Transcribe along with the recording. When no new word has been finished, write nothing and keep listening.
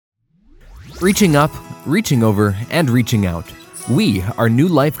Reaching up, reaching over, and reaching out. We are New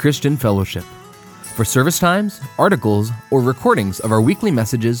Life Christian Fellowship. For service times, articles, or recordings of our weekly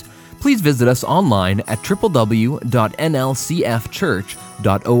messages, please visit us online at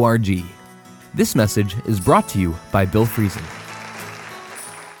www.nlcfchurch.org. This message is brought to you by Bill Friesen.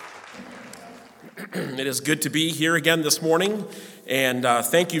 It is good to be here again this morning, and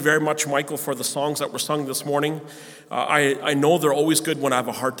thank you very much, Michael, for the songs that were sung this morning. I know they're always good when I have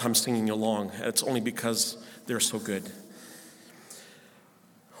a hard time singing along. It's only because they're so good.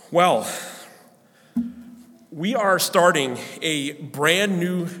 Well, we are starting a brand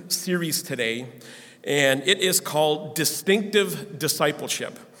new series today, and it is called Distinctive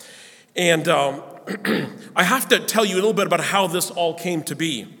Discipleship. And I have to tell you a little bit about how this all came to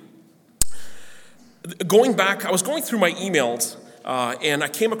be. Going back, I was going through my emails, and I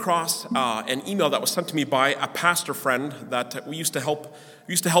came across an email that was sent to me by a pastor friend that we used to help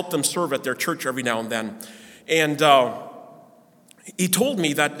them serve at their church every now and then. And he told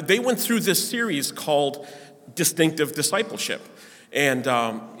me that they went through this series called Distinctive Discipleship. And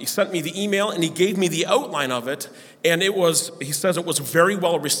he sent me the email, and he gave me the outline of it. And he says it was very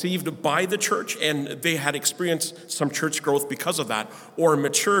well received by the church, and they had experienced some church growth because of that, or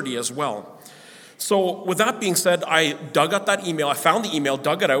maturity as well. So with that being said, I dug up that email. I found the email,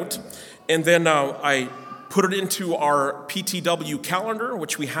 dug it out, and then I put it into our PTW calendar,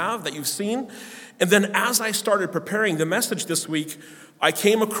 which we have, that you've seen. And then as I started preparing the message this week, I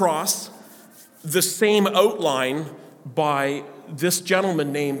came across the same outline by this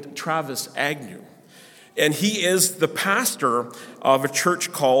gentleman named Travis Agnew. And he is the pastor of a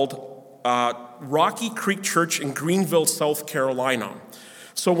church called Rocky Creek Church in Greenville, South Carolina.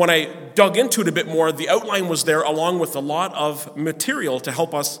 So when I dug into it a bit more, the outline was there along with a lot of material to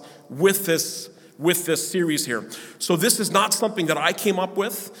help us with this series here. So this is not something that I came up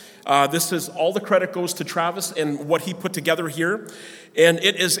with. This is all the credit goes to Travis and what he put together here. And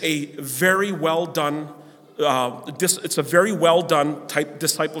it is a very well done, it's a very well done type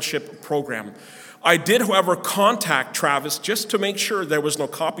discipleship program. I did, however, contact Travis just to make sure there was no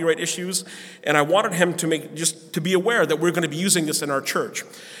copyright issues, and I wanted him to be aware that we're going to be using this in our church.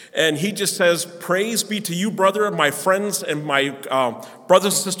 And he just says, "Praise be to you, brother, my friends, and my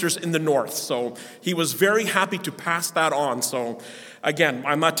brothers and sisters in the north." So he was very happy to pass that on. So again,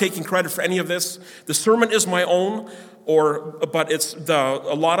 I'm not taking credit for any of this. The sermon is my own, but it's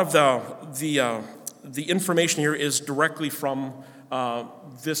a lot of the information here is directly from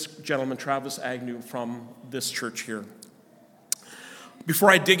this gentleman, Travis Agnew, from this church here. Before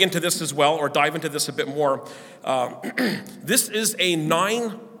I dig into this as well, or dive into this a bit more, this is a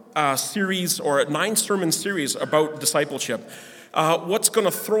 9-sermon series about discipleship. What's going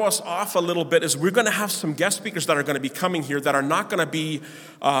to throw us off a little bit is we're going to have some guest speakers that are going to be coming here that are not going to be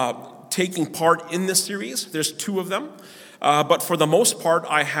taking part in this series. There's 2 of them. But for the most part,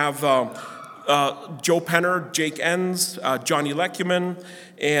 I have Joe Penner, Jake Enns, Johnny Lekuman,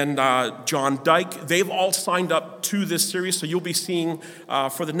 and John Dyke. They've all signed up to this series, so you'll be seeing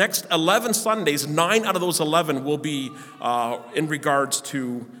for the next 11 Sundays, 9 out of those 11 will be in regards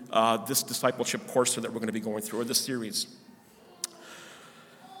to this discipleship course that we're going to be going through, or this series.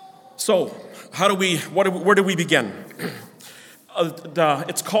 So, where do we begin?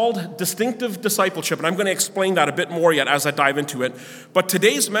 It's called Distinctive Discipleship, and I'm going to explain that a bit more yet as I dive into it. But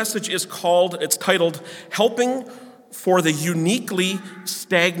today's message it's titled, Helping for the Uniquely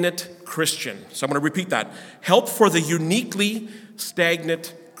Stagnate Christian. So I'm going to repeat that. Help for the Uniquely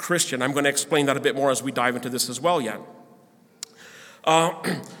Stagnate Christian. I'm going to explain that a bit more as we dive into this as well yet.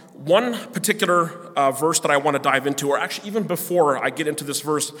 One particular verse that I want to dive into, or actually even before I get into this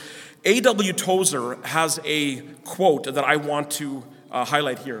verse, A.W. Tozer has a quote that I want to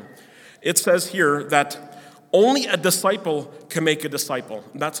highlight here. It says here that only a disciple can make a disciple.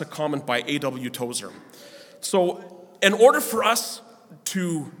 And that's a comment by A.W. Tozer. So in order for us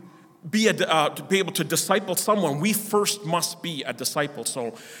to be able to disciple someone, we first must be a disciple.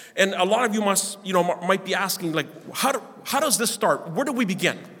 So, and a lot of you might be asking, like, how does this start? Where do we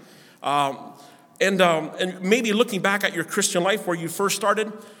begin? And maybe looking back at your Christian life where you first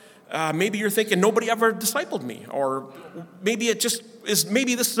started, maybe you're thinking, nobody ever discipled me. Or maybe it just is,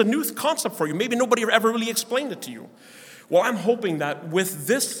 maybe this is a new concept for you. Maybe nobody ever really explained it to you. Well, I'm hoping that with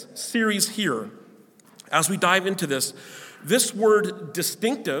this series here, as we dive into this word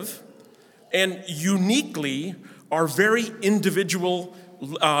distinctive and uniquely are very individual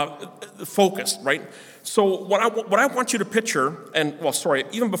focused, right? So what I want you to picture,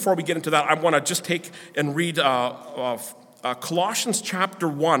 even before we get into that, I want to just take and read Colossians chapter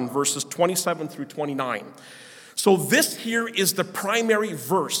 1, verses 27 through 29. So this here is the primary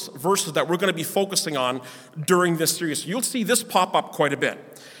verses that we're going to be focusing on during this series. You'll see this pop up quite a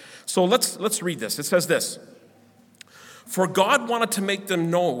bit. So let's read this. It says this: "For God wanted to make them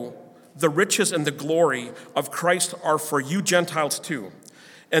know the riches and the glory of Christ are for you Gentiles too.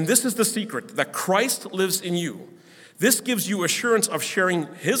 And this is the secret, that Christ lives in you. This gives you assurance of sharing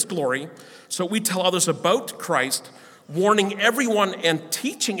his glory, so we tell others about Christ, warning everyone and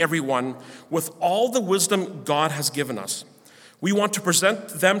teaching everyone with all the wisdom God has given us. We want to present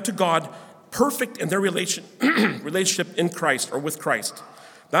them to God perfect in their relationship in Christ or with Christ.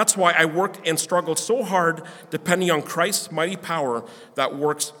 That's why I worked and struggled so hard, depending on Christ's mighty power that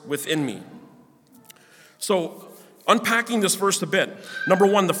works within me." So, unpacking this verse a bit, number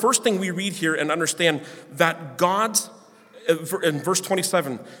one, the first thing we read here and understand that God's, in verse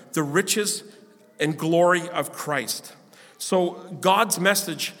 27, the riches and glory of Christ. So God's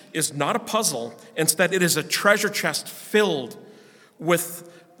message is not a puzzle. Instead, it is a treasure chest filled with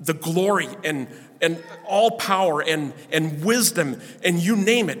the glory and all power and wisdom, and you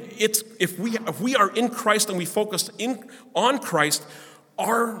name it. It's if we are in Christ and we focus on Christ,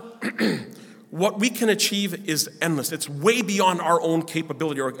 our what we can achieve is endless. It's way beyond our own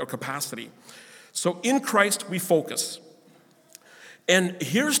capability or capacity. So in Christ we focus. And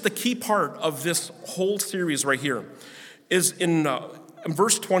here's the key part of this whole series right here, is in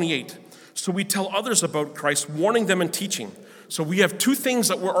verse 28. So we tell others about Christ, warning them and teaching. So we have two things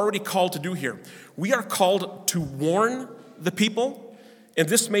that we're already called to do here. We are called to warn the people, and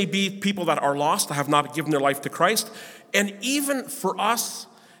this may be people that are lost, that have not given their life to Christ, and even for us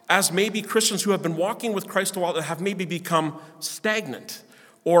as maybe Christians who have been walking with Christ a while that have maybe become stagnant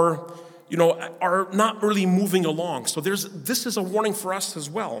or are not really moving along. So this is a warning for us as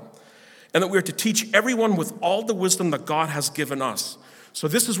well, and that we are to teach everyone with all the wisdom that God has given us. So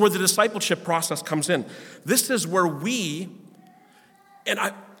this is where the discipleship process comes in. This is where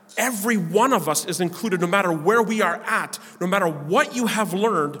every one of us is included, no matter where we are at, no matter what you have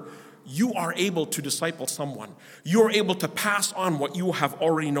learned, you are able to disciple someone. You are able to pass on what you have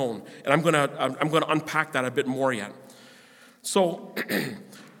already known. And I'm gonna unpack that a bit more yet. So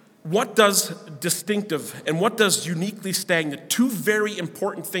what does distinctive and what does uniquely stagnant? Two very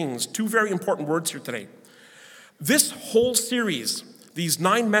important things, two very important words here today. This whole series, these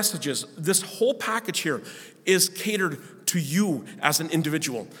 9 messages, this whole package here is catered to you as an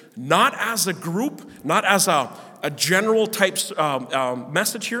individual, not as a group, not as a general type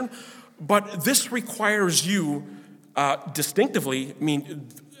message here, but this requires you distinctively.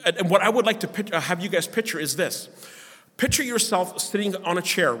 And what I would like to have you guys picture is this. Picture yourself sitting on a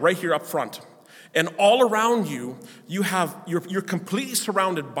chair right here up front, and all around you, you're completely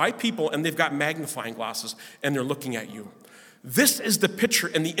surrounded by people, and they've got magnifying glasses, and they're looking at you. This is the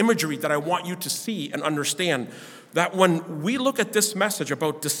picture and the imagery that I want you to see and understand, that when we look at this message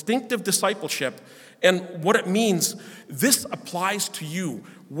about distinctive discipleship and what it means, this applies to you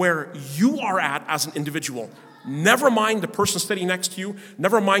where you are at as an individual. Never mind the person sitting next to you,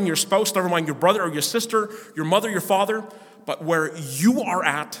 never mind your spouse, never mind your brother or your sister, your mother, your father, but where you are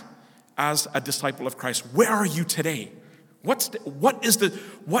at as a disciple of Christ. Where are you today? What is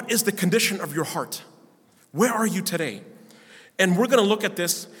the condition of your heart? Where are you today? And we're going to look at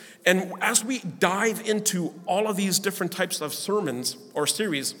this, and as we dive into all of these different types of sermons or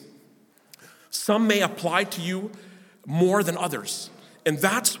series, some may apply to you more than others. And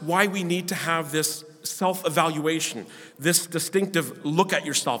that's why we need to have this self-evaluation, this distinctive look at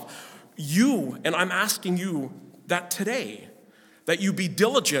yourself. And I'm asking you that today, that you be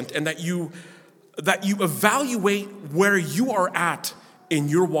diligent and that you evaluate where you are at in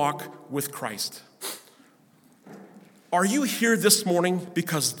your walk with Christ. Are you here this morning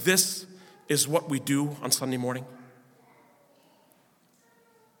because this is what we do on Sunday morning?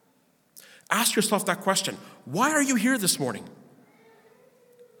 Ask yourself that question. Why are you here this morning?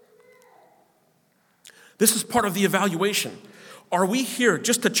 This is part of the evaluation. Are we here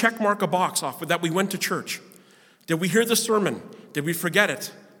just to check mark a box off that we went to church? Did we hear the sermon? Did we forget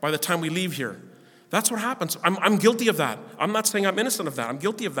it by the time we leave here? That's what happens. I'm guilty of that. I'm not saying I'm innocent of that. I'm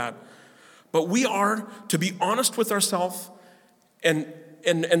guilty of that. But we are to be honest with ourselves, and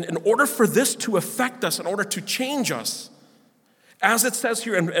in order for this to affect us, in order to change us, as it says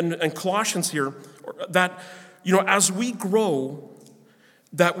here in Colossians here, that as we grow,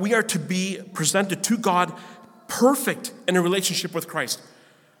 that we are to be presented to God perfect in a relationship with Christ.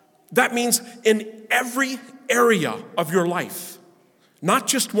 That means in every area of your life, not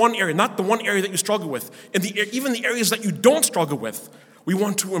just one area, not the one area that you struggle with, even the areas that you don't struggle with, we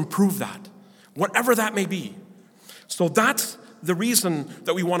want to improve that. Whatever that may be. So that's the reason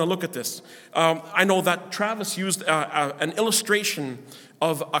that we want to look at this. I know that Travis used an illustration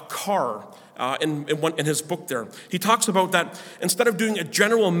of a car in his book there. He talks about that instead of doing a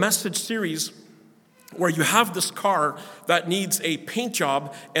general message series where you have this car that needs a paint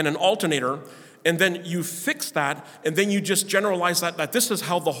job and an alternator, and then you fix that, and then you just generalize that this is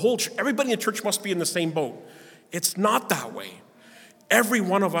how everybody in the church must be in the same boat. It's not that way. Every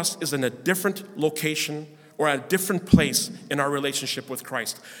one of us is in a different location or at a different place in our relationship with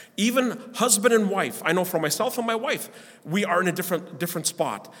Christ. Even husband and wife, I know for myself and my wife, we are in a different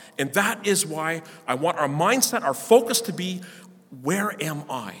spot. And that is why I want our mindset, our focus to be, where am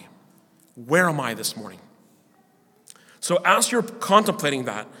I? Where am I this morning? So as you're contemplating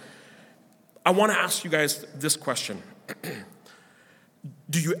that, I want to ask you guys this question.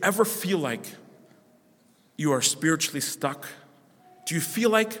 Do you ever feel like you are spiritually stuck? Do you feel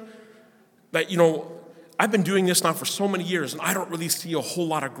like that, I've been doing this now for so many years and I don't really see a whole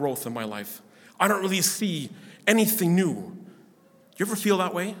lot of growth in my life. I don't really see anything new. Do you ever feel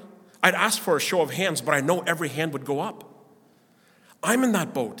that way? I'd ask for a show of hands, but I know every hand would go up. I'm in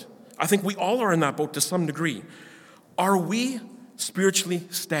that boat. I think we all are in that boat to some degree. Are we spiritually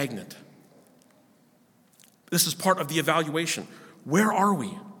stagnant? This is part of the evaluation. Where are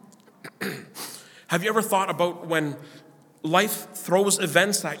we? Have you ever thought about when life throws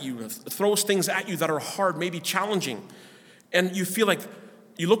events at you, throws things at you that are hard, maybe challenging, and you feel like,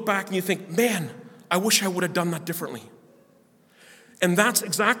 you look back and you think, man, I wish I would have done that differently. And that's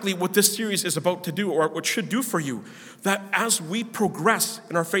exactly what this series is about to do, or what should do for you. That as we progress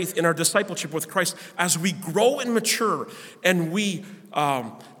in our faith, in our discipleship with Christ, as we grow and mature, and we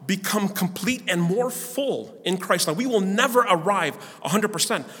become complete and more full in Christ. Now, we will never arrive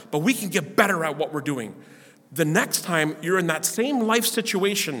 100%, but we can get better at what we're doing. The next time you're in that same life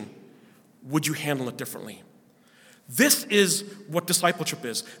situation, would you handle it differently? This is what discipleship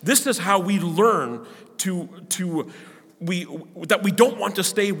is. This is how we learn that we don't want to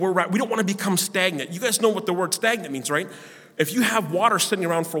stay where we're at. We don't want to become stagnant. You guys know what the word stagnant means, right? If you have water sitting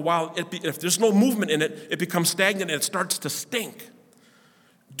around for a while, if there's no movement in it, it becomes stagnant and it starts to stink.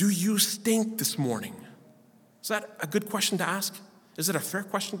 Do you stink this morning? Is that a good question to ask? Is it a fair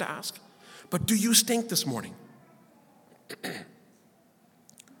question to ask? But do you stink this morning? And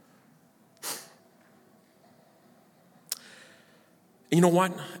you know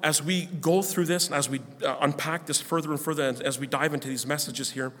what? As we go through this and as we unpack this further and further, and as we dive into these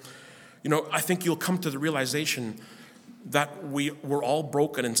messages here, I think you'll come to the realization that we're all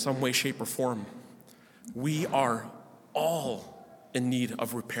broken in some way, shape, or form. We are all in need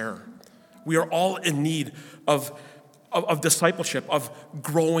of repair. We are all in need of discipleship, of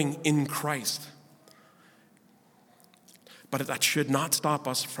growing in Christ. But that should not stop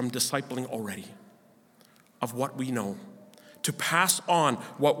us from discipling already of what we know, to pass on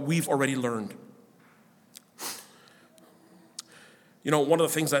what we've already learned. One of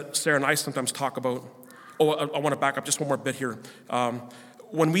the things that Sarah and I sometimes talk about, I want to back up just one more bit here.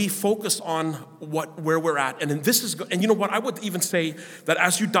 When we focus on where we're at, and you know what, I would even say that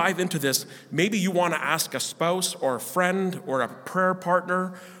as you dive into this, maybe you want to ask a spouse or a friend or a prayer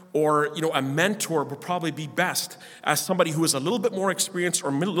partner or a mentor would probably be best, as somebody who is a little bit more experienced or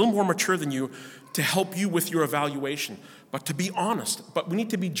a little more mature than you, to help you with your evaluation. But to be honest, but we need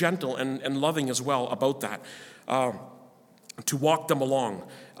to be gentle and loving as well about that, to walk them along.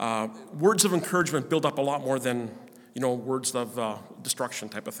 Words of encouragement build up a lot more than words of destruction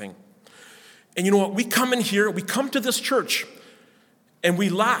type of thing. And you know what? We come in here, we come to this church, and we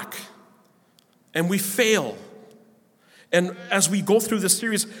lack, and we fail. And as we go through this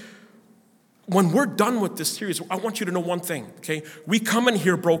series, when we're done with this series, I want you to know one thing, okay? We come in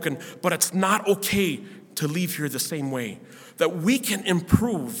here broken, but it's not okay to leave here the same way. That we can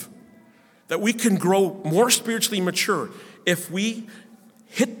improve, that we can grow more spiritually mature if we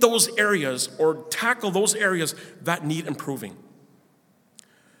hit those areas or tackle those areas that need improving.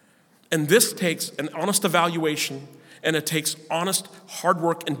 And this takes an honest evaluation, and it takes honest hard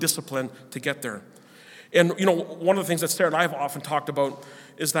work and discipline to get there. And one of the things that Sarah and I have often talked about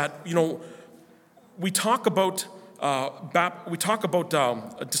is that we talk about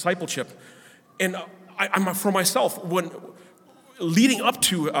discipleship, and I'm for myself, when leading up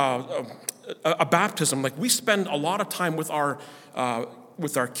to a baptism, like we spend a lot of time with our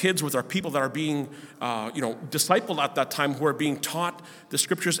kids, with our people that are being, discipled at that time, who are being taught the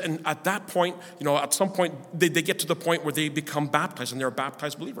scriptures. And at that point, at some point, they get to the point where they become baptized and they're a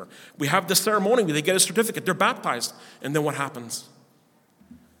baptized believer. We have this ceremony where they get a certificate, they're baptized. And then what happens?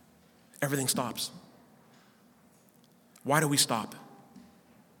 Everything stops. Why do we stop?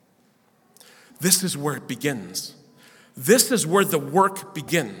 This is where it begins. This is where the work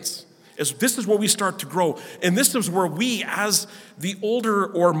begins. This is where we start to grow. And this is where we, as the older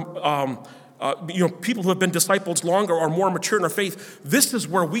or people who have been disciples longer or more mature in our faith, this is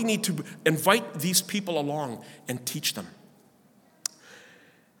where we need to invite these people along and teach them.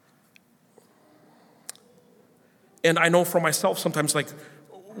 And I know for myself sometimes, like,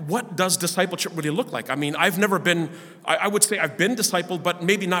 what does discipleship really look like? I mean, I've never been, I would say I've been discipled, but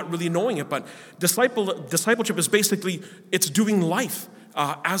maybe not really knowing it. But discipleship is basically, it's doing life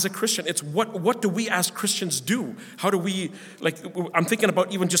as a Christian. It's what do we as Christians do? How do we, like, I'm thinking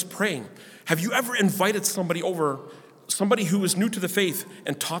about even just praying. Have you ever invited somebody over, somebody who is new to the faith,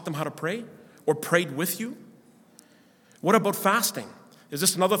 and taught them how to pray or prayed with you? What about fasting? Is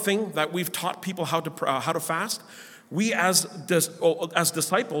this another thing that we've taught people how to fast? We as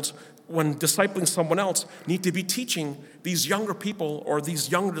disciples, when discipling someone else, need to be teaching these younger people or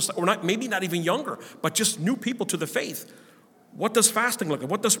these younger, or maybe not even younger, but just new people to the faith. What does fasting look like?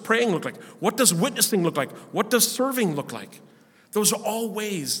 What does praying look like? What does witnessing look like? What does serving look like? Those are all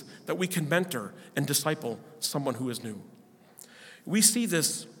ways that we can mentor and disciple someone who is new. We see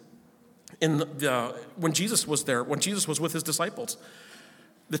this when Jesus was there, when Jesus was with his disciples.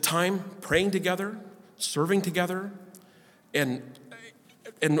 The time praying together, serving together, and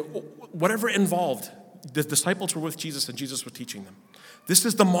whatever involved, the disciples were with Jesus and Jesus was teaching them. This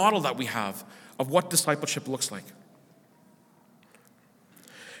is the model that we have of what discipleship looks like.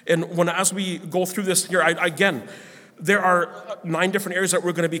 And as we go through this here, again, there are 9 different areas that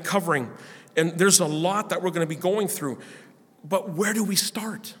we're going to be covering, and there's a lot that we're going to be going through. But where do we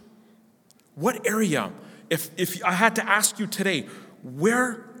start? What area? If I had to ask you today,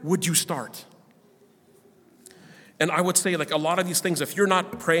 where would you start? And I would say, like, a lot of these things, if you're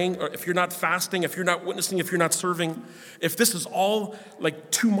not praying, or if you're not fasting, if you're not witnessing, if you're not serving, if this is all like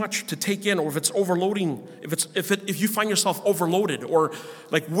too much to take in, or if it's overloading, if you find yourself overloaded, or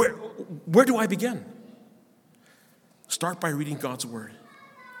like, where do I begin? Start by reading God's word.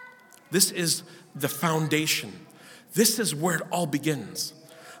 This is the foundation. This is where it all begins.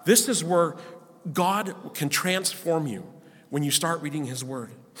 This is where God can transform you when you start reading his word.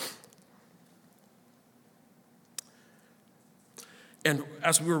 And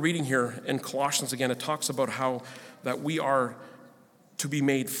as we were reading here in Colossians again, it talks about how that we are to be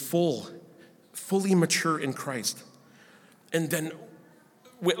made fully mature in Christ. And then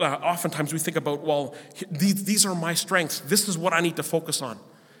oftentimes we think about, well, these are my strengths. This is what I need to focus on.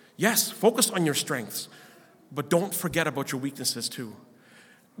 Yes, focus on your strengths, but don't forget about your weaknesses too.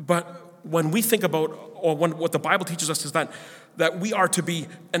 But when we think about, or what the Bible teaches us is that we are to be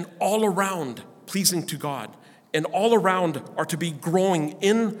an all-around pleasing to God. And all around are to be growing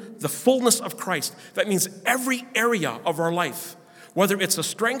in the fullness of Christ. That means every area of our life, whether it's a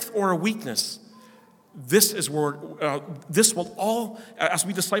strength or a weakness, this is where this will all, as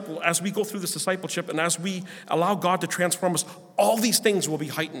we go through this discipleship, and as we allow God to transform us, all these things will be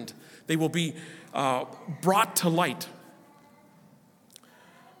heightened. They will be brought to light.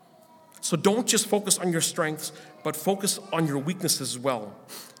 So don't just focus on your strengths, but focus on your weaknesses as well.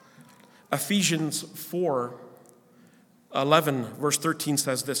 Ephesians 4:11, verse 13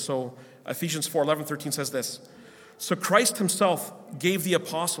 says this. So Ephesians 4:11, 13 says this. So Christ himself gave the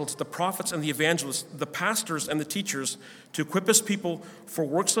apostles, the prophets, and the evangelists, the pastors and the teachers to equip his people for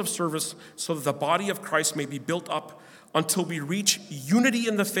works of service so that the body of Christ may be built up until we reach unity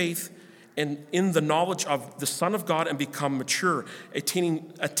in the faith and in the knowledge of the Son of God and become mature,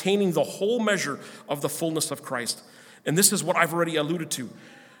 attaining the whole measure of the fullness of Christ. And this is what I've already alluded to.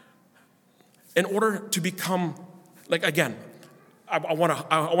 In order to become, like, again, I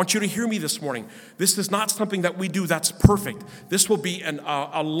want you to hear me this morning. This is not something that we do that's perfect. This will be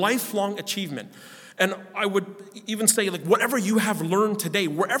a lifelong achievement. And I would even say, like, whatever you have learned today,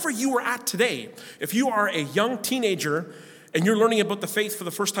 wherever you are at today, if you are a young teenager and you're learning about the faith for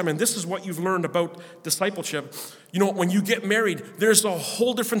the first time, and this is what you've learned about discipleship, you know, when you get married, there's a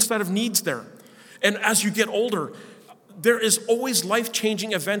whole different set of needs there. And as you get older, there is always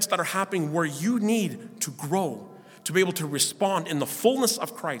life-changing events that are happening where you need to grow, to be able to respond in the fullness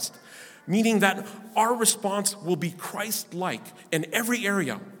of Christ, meaning that our response will be Christ-like in every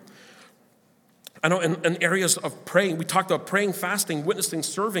area. I know in areas of praying, we talked about praying, fasting, witnessing,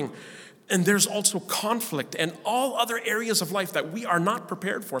 serving, and there's also conflict and all other areas of life that we are not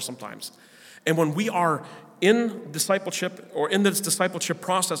prepared for sometimes. And when we are in discipleship or in this discipleship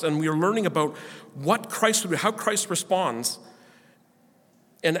process and we are learning about what Christ would do, how Christ responds,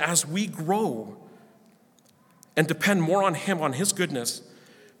 and as we grow and depend more on him, on his goodness,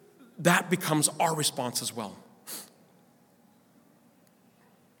 that becomes our response as well.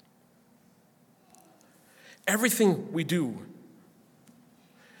 everything we do,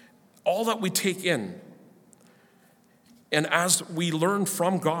 all that we take in, and as we learn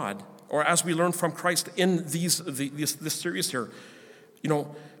from God, or as we learn from Christ in this series here,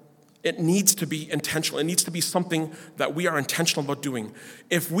 it needs to be intentional. It needs to be something that we are intentional about doing.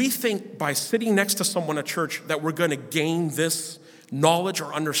 If we think by sitting next to someone at church that we're going to gain this knowledge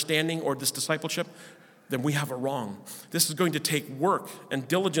or understanding or this discipleship, then we have it wrong. This is going to take work and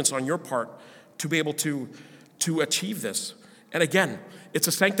diligence on your part to be able to achieve this. And again, it's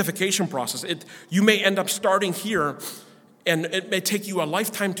a sanctification process. You may end up starting here, and it may take you a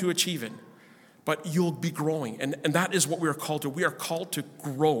lifetime to achieve it. But you'll be growing, and that is what we are called to. We are called to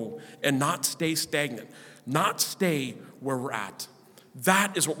grow and not stay stagnant, not stay where we're at.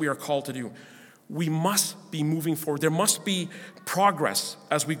 That is what we are called to do. We must be moving forward. There must be progress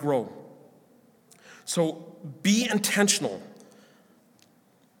as we grow. So be intentional.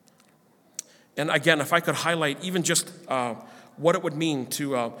 And again, if I could highlight even just what it would mean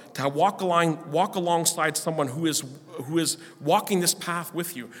to walk alongside someone who is walking this path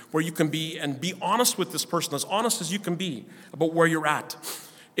with you, where you can be honest with this person, as honest as you can be about where you're at.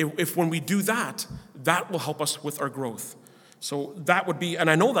 If when we do that, that will help us with our growth. So that would be, and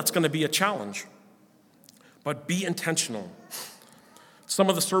I know that's going to be a challenge, but be intentional. Some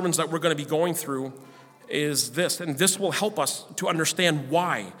of the sermons that we're going to be going through is this, and this will help us to understand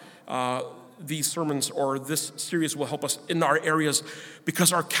why these sermons or this series will help us in our areas,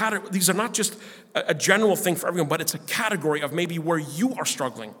 because these are not just a general thing for everyone, but it's a category of maybe where you are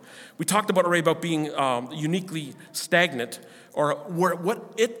struggling. We talked about already about being uniquely stagnant, or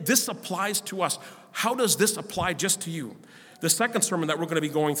this applies to us. How does this apply just to you? The second sermon that we're going to be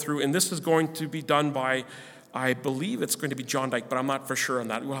going through, and this is going to be done by, I believe it's going to be John Dyke, but I'm not for sure on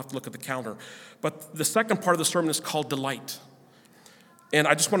that. We'll have to look at the calendar. But the second part of the sermon is called Delight. And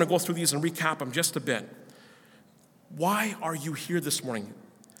I just want to go through these and recap them just a bit. Why are you here this morning?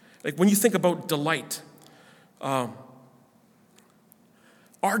 Like when you think about delight, our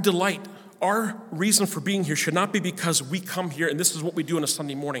delight, our reason for being here should not be because we come here and this is what we do on a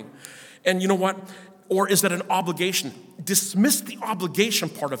Sunday morning. And you know what? Or is that an obligation? Dismiss the obligation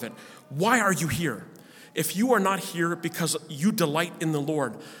part of it. Why are you here? If you are not here because you delight in the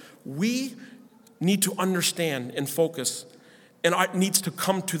Lord, we need to understand and focus, and it needs to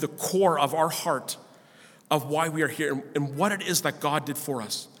come to the core of our heart of why we are here and what it is that God did for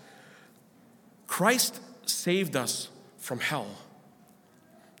us. Christ saved us from hell.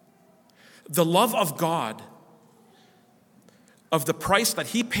 The love of God, of the price that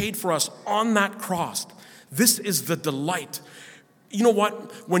he paid for us on that cross, this is the delight. You know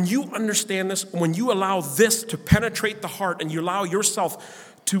what? When you understand this, when you allow this to penetrate the heart and you allow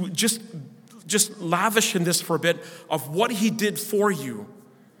yourself to just lavish in this for a bit of what he did for you,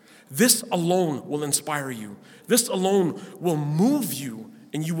 this alone will inspire you. This alone will move you,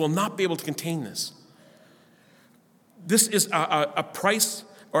 and you will not be able to contain this. This is a price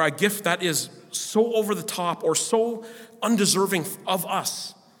or a gift that is so over the top or so undeserving of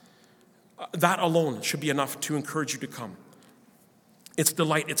us. That alone should be enough to encourage you to come. It's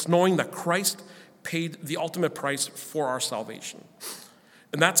delight. It's knowing that Christ paid the ultimate price for our salvation.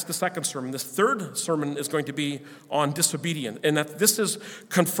 And that's the second sermon. The third sermon is going to be on disobedience, and that this is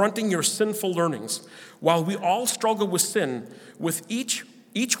confronting your sinful learnings. While we all struggle with sin, with each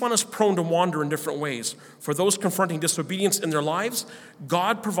one is prone to wander in different ways. For those confronting disobedience in their lives,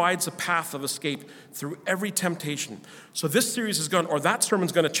 God provides a path of escape through every temptation. So this series that sermon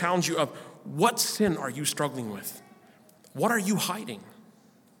is going to challenge you of what sin are you struggling with? What are you hiding?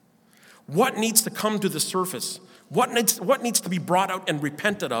 What needs to come to the surface? What needs to be brought out and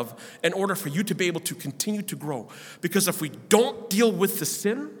repented of in order for you to be able to continue to grow? Because if we don't deal with the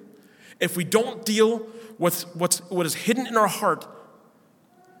sin, if we don't deal with what is hidden in our heart,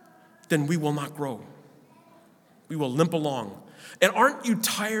 then we will not grow. We will limp along. And aren't you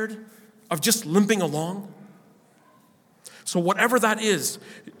tired of just limping along? So whatever that is,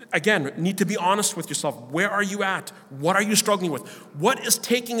 again, need to be honest with yourself. Where are you at? What are you struggling with? What is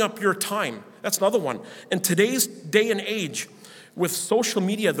taking up your time? That's another one. In today's day and age, with social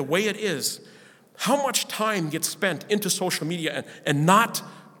media the way it is, how much time gets spent into social media and not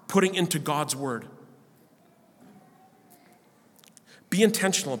putting into God's word? Be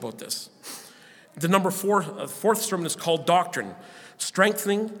intentional about this. The fourth sermon is called Doctrine,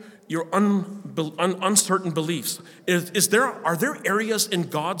 strengthening your uncertain beliefs. Are there areas in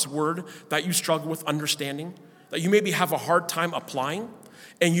God's word that you struggle with understanding, that you maybe have a hard time applying,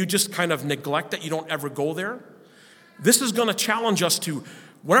 and you just kind of neglect that you don't ever go there? This is going to challenge us to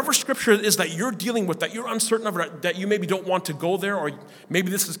Whatever scripture it is that you're dealing with, that you're uncertain of, that you maybe don't want to go there, or maybe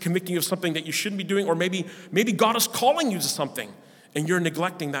this is convicting you of something that you shouldn't be doing, or maybe God is calling you to something and you're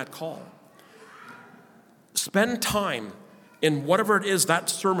neglecting that call. Spend time in whatever it is, that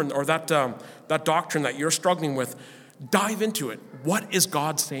sermon or that doctrine that you're struggling with. Dive into it. What is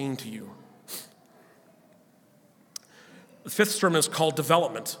God saying to you? The fifth sermon is called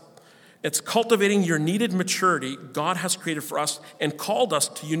Development. It's cultivating your needed maturity God has created for us and called us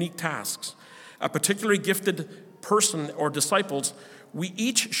to unique tasks. A particularly gifted person or disciples, we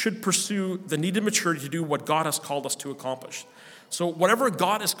each should pursue the needed maturity to do what God has called us to accomplish. So whatever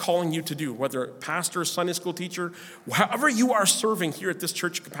God is calling you to do, whether pastor, Sunday school teacher, however you are serving here at this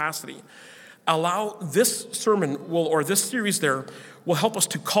church capacity, allow this sermon or this series there will help us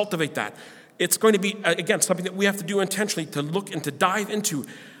to cultivate that. It's going to be, again, something that we have to do intentionally, to look and to dive into.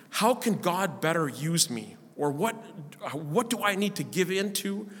 How can God better use me? Or what do I need to give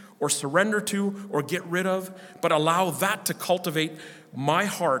into or surrender to or get rid of? But allow that to cultivate my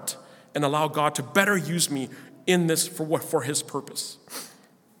heart and allow God to better use me in this for his purpose.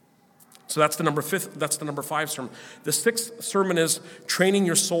 So that's the number 5 sermon. The 6th sermon is training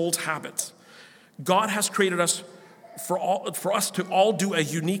your soul's habits. God has created us for us to all do a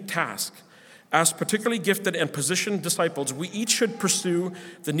unique task. As particularly gifted and positioned disciples, we each should pursue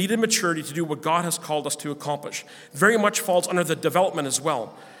the needed maturity to do what God has called us to accomplish. Very much falls under the development as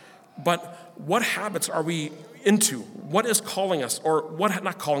well. But what habits are we into? What is calling us, or what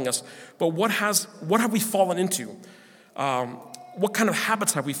not calling us, but what have we fallen into? What kind of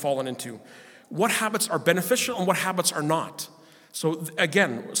habits have we fallen into? What habits are beneficial and what habits are not? So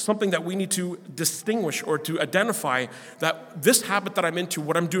again, something that we need to distinguish or to identify, that this habit that I'm into,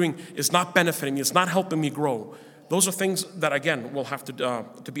 what I'm doing, is not benefiting me, it's not helping me grow. Those are things that, again, we'll have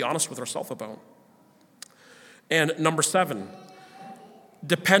to be honest with ourselves about. And number 7,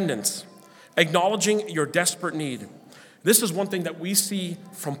 dependence. Acknowledging your desperate need. This is one thing that we see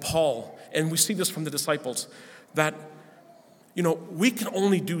from Paul, and we see this from the disciples, that, we can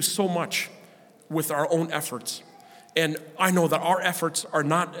only do so much with our own efforts. And I know that our efforts are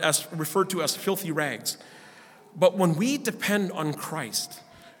not as referred to as filthy rags. But when we depend on Christ,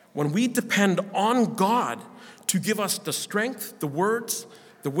 when we depend on God to give us the strength, the words,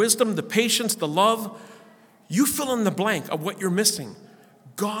 the wisdom, the patience, the love, you fill in the blank of what you're missing.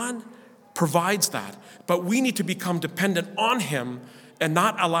 God provides that. But we need to become dependent on him and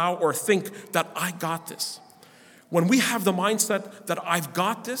not allow or think that I got this. When we have the mindset that I've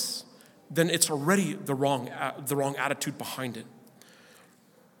got this, then it's already the wrong attitude behind it.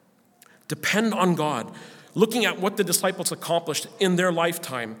 Depend on God. Looking at what the disciples accomplished in their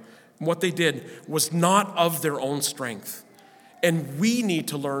lifetime, what they did was not of their own strength. And we need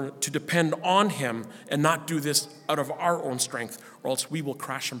to learn to depend on him and not do this out of our own strength, or else we will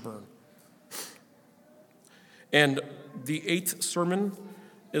crash and burn. And the 8th sermon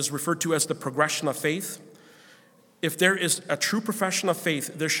is referred to as the progression of faith. If there is a true profession of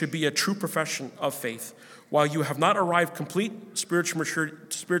faith, there should be a true profession of faith. While you have not arrived complete spiritual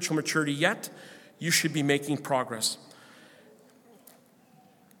maturity yet, you should be making progress.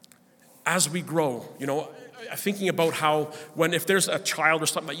 As we grow, thinking about how if there's a child or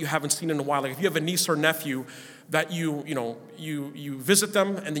something that you haven't seen in a while, like if you have a niece or nephew that you visit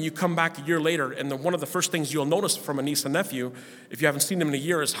them and then you come back a year later, and then one of the first things you'll notice from a niece and nephew, if you haven't seen them in a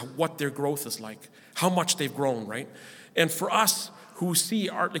year, is what their growth is like, how much they've grown, right? And for us who see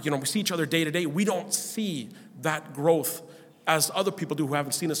we see each other day to day, we don't see that growth as other people do who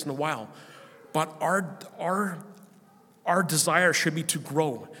haven't seen us in a while. But our desire should be to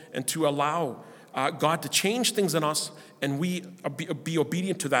grow and to allow God to change things in us, and we be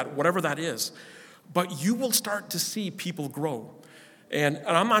obedient to that, whatever that is. But you will start to see people grow. And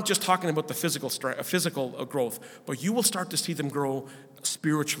I'm not just talking about the physical growth, but you will start to see them grow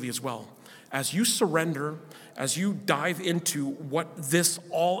spiritually as well. As you surrender, as you dive into what this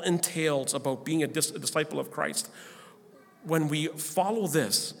all entails about being a disciple of Christ, when we follow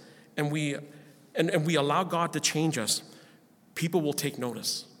this and we allow God to change us, people will take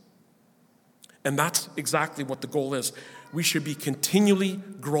notice. And that's exactly what the goal is. We should be continually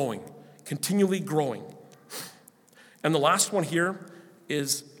growing. And the last one here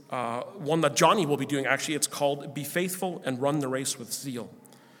is one that Johnny will be doing. Actually, it's called Be Faithful and Run the Race with Zeal.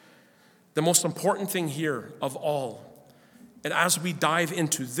 The most important thing here of all, and as we dive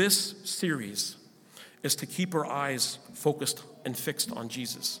into this series, is to keep our eyes focused and fixed on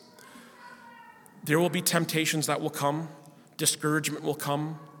Jesus. There will be temptations that will come, discouragement will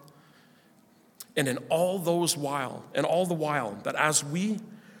come, and all the while, that as we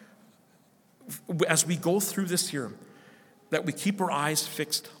go through this here, that we keep our eyes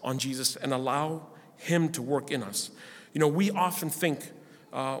fixed on Jesus and allow him to work in us. We often think,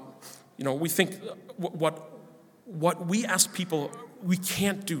 what we as people, we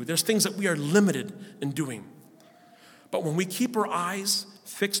can't do. There's things that we are limited in doing. But when we keep our eyes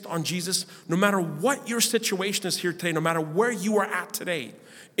fixed on Jesus, no matter what your situation is here today, no matter where you are at today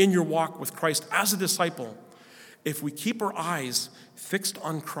in your walk with Christ as a disciple, if we keep our eyes fixed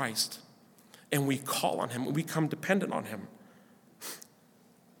on Christ and we call on him, we become dependent on him,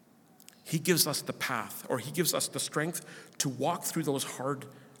 he gives us the path, or he gives us the strength to walk through those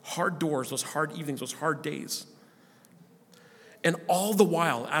hard doors, those hard evenings, those hard days. And all the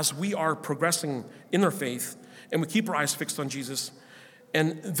while, as we are progressing in our faith and we keep our eyes fixed on Jesus,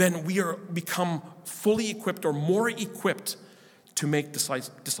 and then we become fully equipped or more equipped to make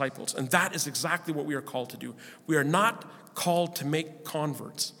disciples. And that is exactly what we are called to do. We are not called to make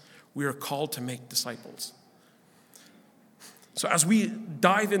converts. We are called to make disciples. So as we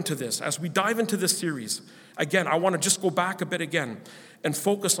dive into this series, again, I want to just go back a bit again and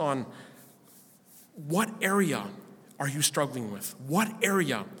focus on what area are you struggling with? What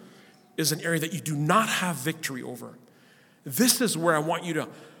area is an area that you do not have victory over? This is where I want you to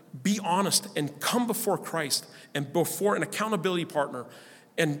be honest and come before Christ and before an accountability partner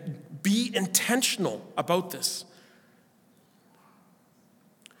and be intentional about this.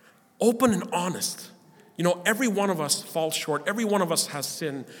 Open and honest. Every one of us falls short. Every one of us has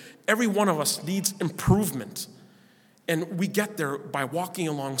sin. Every one of us needs improvement. And we get there by walking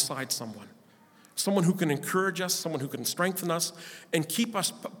alongside someone who can encourage us, someone who can strengthen us, and keep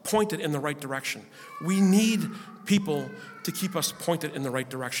us pointed in the right direction. We need people to keep us pointed in the right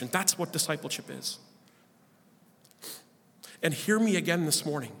direction. That's what discipleship is. And hear me again this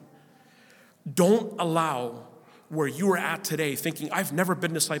morning. Don't allow where you are at today thinking, I've never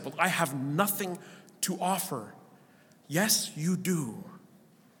been discipled, I have nothing to offer. Yes, you do.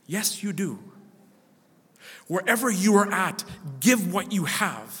 Yes, you do. Wherever you are at, give what you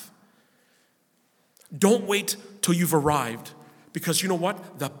have. Don't wait till you've arrived, because you know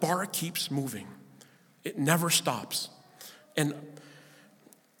what? The bar keeps moving. It never stops. And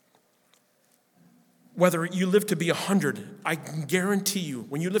whether you live to be 100, I can guarantee you,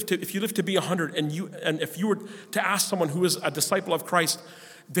 if you live to be 100, and if you were to ask someone who is a disciple of Christ,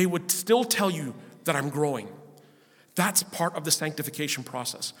 they would still tell you that I'm growing. That's part of the sanctification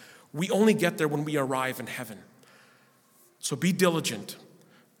process. We only get there when we arrive in heaven. So be diligent.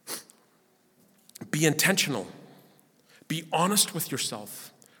 Be intentional. Be honest with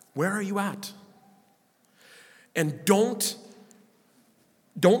yourself. Where are you at? And don't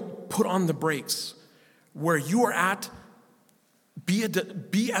put on the brakes. Where you are at,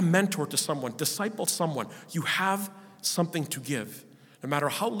 be a mentor to someone, disciple someone. You have something to give. No matter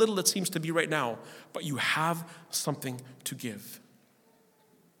how little it seems to be right now, but you have something to give.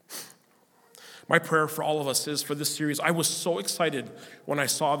 My prayer for all of us is for this series. I was so excited when I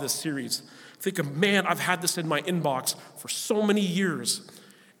saw this series. Thinking, man, I've had this in my inbox for so many years.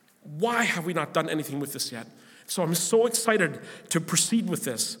 Why have we not done anything with this yet? So I'm so excited to proceed with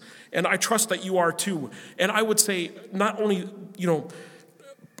this. And I trust that you are too. And I would say, not only,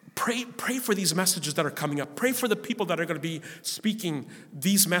 pray for these messages that are coming up. Pray for the people that are going to be speaking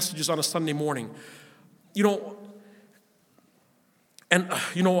these messages on a Sunday morning.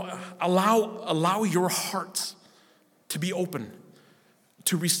 Allow your hearts to be open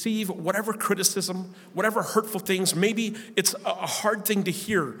to receive whatever criticism, whatever hurtful things. Maybe it's a hard thing to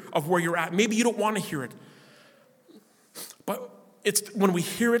hear of where you're at. Maybe you don't want to hear it. But when we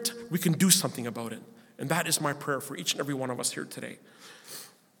hear it, we can do something about it. And that is my prayer for each and every one of us here today.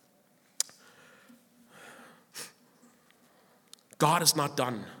 God is not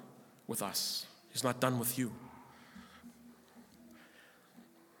done with us. He's not done with you.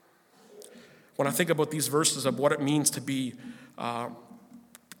 When I think about these verses of what it means to be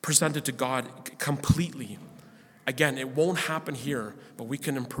presented to God completely, again, it won't happen here, but we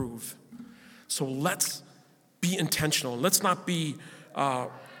can improve. So let's be intentional. Let's not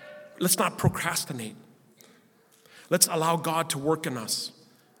procrastinate. Let's allow God to work in us.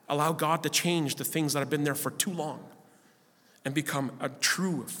 Allow God to change the things that have been there for too long and become a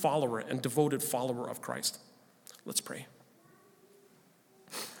true follower and devoted follower of Christ. Let's pray.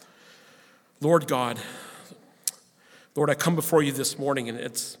 Lord God, Lord, I come before you this morning,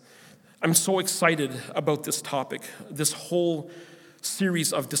 and I'm so excited about this topic, this whole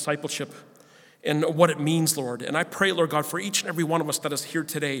series of discipleship and what it means, Lord. And I pray, Lord God, for each and every one of us that is here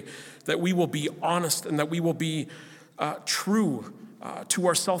today, that we will be honest and that we will be true to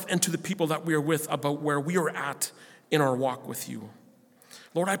ourselves and to the people that we are with about where we are at in our walk with you.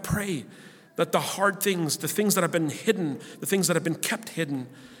 Lord, I pray that the hard things, the things that have been hidden, the things that have been kept hidden,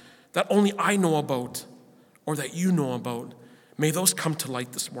 that only I know about or that you know about, may those come to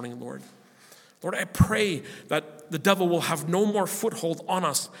light this morning, Lord. Lord, I pray that the devil will have no more foothold on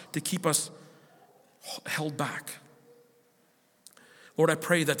us to keep us held back. Lord, I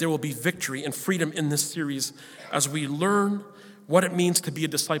pray that there will be victory and freedom in this series as we learn what it means to be a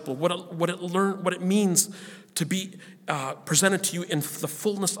disciple, what it means to be presented to you in the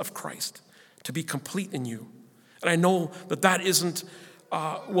fullness of Christ, to be complete in you. And I know that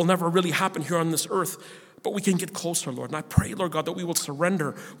will never really happen here on this earth, but we can get closer, Lord. And I pray, Lord God, that we will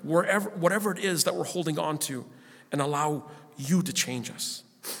surrender whatever it is that we're holding on to and allow you to change us.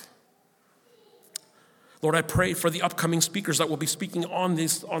 Lord, I pray for the upcoming speakers that will be speaking on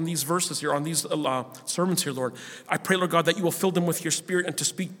these verses here, on these sermons here, Lord. I pray, Lord God, that you will fill them with your Spirit and to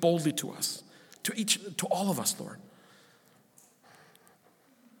speak boldly to us, to all of us, Lord.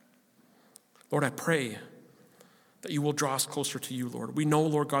 Lord, I pray that you will draw us closer to you, Lord. We know,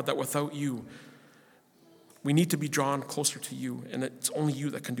 Lord God, that without you, we need to be drawn closer to you, and it's only you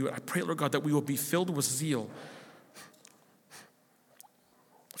that can do it. I pray, Lord God, that we will be filled with zeal,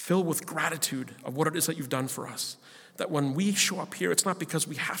 filled with gratitude of what it is that you've done for us. That when we show up here, it's not because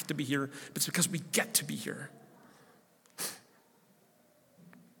we have to be here, but it's because we get to be here.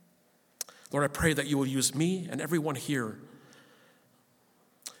 Lord, I pray that you will use me and everyone here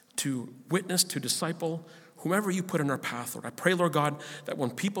to witness, to disciple, whomever you put in our path, Lord. I pray, Lord God, that when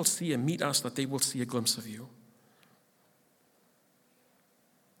people see and meet us, that they will see a glimpse of you.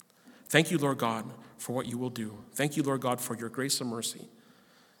 Thank you, Lord God, for what you will do. Thank you, Lord God, for your grace and mercy.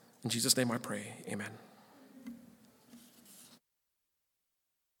 In Jesus' name I pray, amen.